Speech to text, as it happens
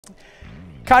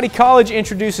Cottey College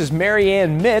introduces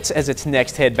Maryann Mitts as its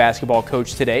next head basketball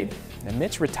coach today. And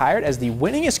Mitts retired as the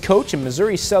winningest coach in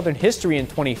Missouri Southern history in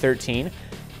 2013,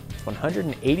 with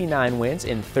 189 wins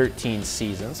in 13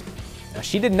 seasons. Now,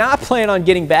 she did not plan on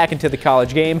getting back into the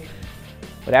college game,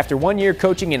 but after 1 year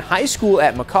coaching in high school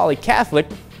at Macaulay Catholic,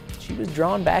 she was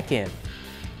drawn back in.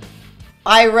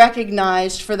 I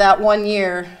recognized for that 1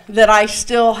 year that I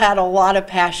still had a lot of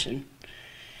passion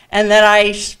and that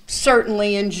I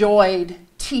certainly enjoyed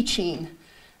teaching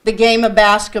the game of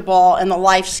basketball and the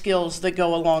life skills that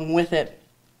go along with it.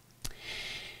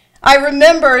 I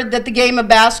remembered that the game of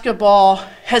basketball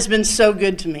has been so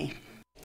good to me.